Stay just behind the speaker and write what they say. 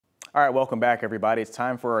All right, welcome back, everybody. It's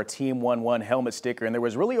time for our Team 1-1 helmet sticker, and there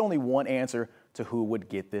was really only one answer to who would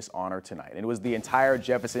get this honor tonight. And it was the entire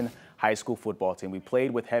Jefferson High School football team. We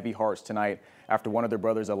played with heavy hearts tonight after one of their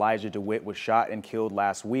brothers, Elijah DeWitt, was shot and killed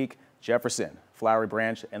last week. Jefferson, Flowery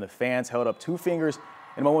Branch, and the fans held up 2 fingers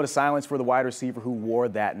in a moment of silence for the wide receiver who wore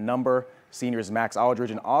that number. Seniors Max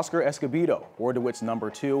Aldridge and Oscar Escobedo wore DeWitt's number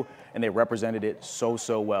 2, and they represented it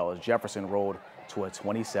so well as Jefferson rolled to a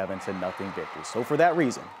 27-0 victory. So for that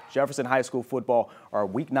reason, Jefferson High School football, our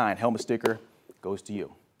Week 9 helmet sticker goes to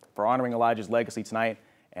you for honoring Elijah's legacy tonight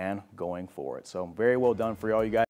and going forward. So very well done for all you guys.